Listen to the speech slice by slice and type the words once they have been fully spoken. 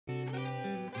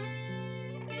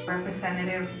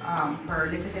Representative for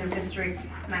Legislative District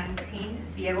 19,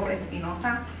 Diego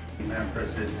Espinoza. Madam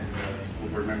President and school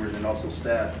board members and also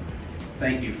staff,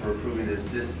 thank you for approving this.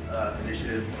 This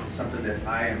initiative is something that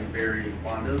I am very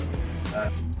fond of.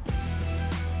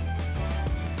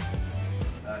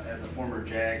 As a former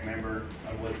JAG member,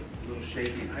 I was a little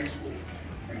shaky in high school,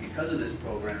 and because of this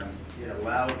program, it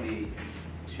allowed me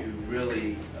to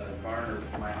really garner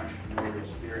my entrepreneurial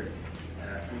spirit.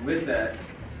 And with that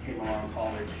came along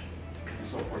college and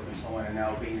so forth and so on, and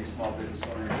now being a small business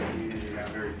owner in the community that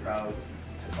I'm very proud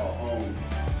to call home,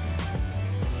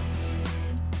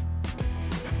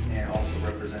 and also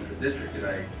represent the district that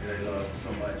I love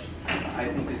so much. I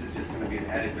think this is just going to be an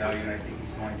added value, and I think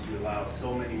it's going to allow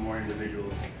so many more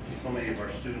individuals, so many of our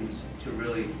students, to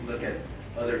really look at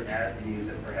other avenues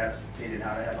that perhaps they did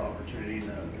not have opportunity in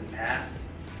the past.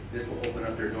 This will open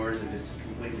up their doors and just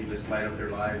completely just light up their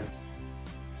lives.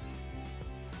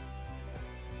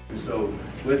 And so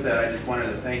with that, I just wanted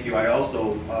to thank you. I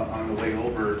also, on the way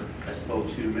over, I spoke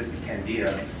to Mrs.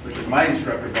 Candia, which was my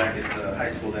instructor back at the high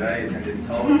school that I attended in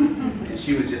Tulsa, and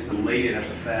she was just elated at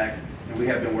the fact that we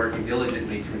have been working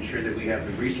diligently to ensure that we have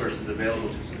the resources available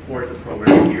to support the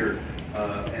program here.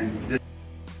 And this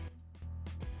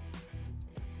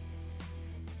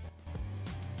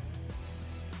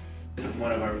is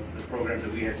one of the programs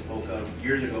that we had spoke of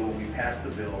years ago when we passed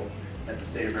the bill that the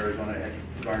state of Arizona had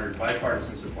garnered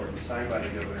bipartisan support and signed by the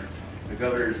governor. The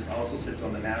governor also sits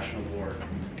on the national board,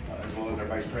 as well as our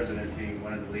vice president being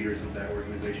one of the leaders of that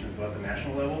organization as well at the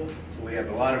national level. So we have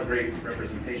a lot of great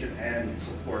representation and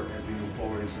support as we move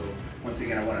forward. And so once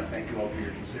again, I want to thank you all for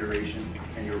your consideration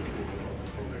and your approval of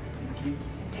the program.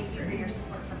 Thank you for your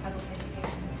support for public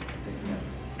education.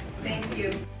 Thank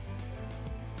you.